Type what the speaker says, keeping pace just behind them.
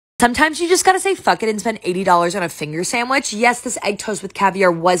Sometimes you just gotta say fuck it and spend $80 on a finger sandwich. Yes, this egg toast with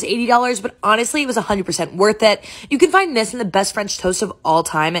caviar was $80, but honestly, it was 100% worth it. You can find this and the best French toast of all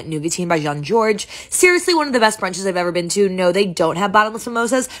time at Nougatine by Jean-Georges. Seriously, one of the best brunches I've ever been to. No, they don't have bottomless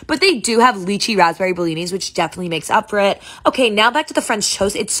mimosas, but they do have lychee raspberry bellinis, which definitely makes up for it. Okay, now back to the French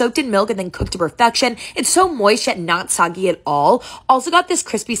toast. It's soaked in milk and then cooked to perfection. It's so moist yet not soggy at all. Also got this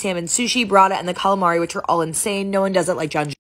crispy salmon sushi, burrata, and the calamari, which are all insane. No one does it like Jean-Georges.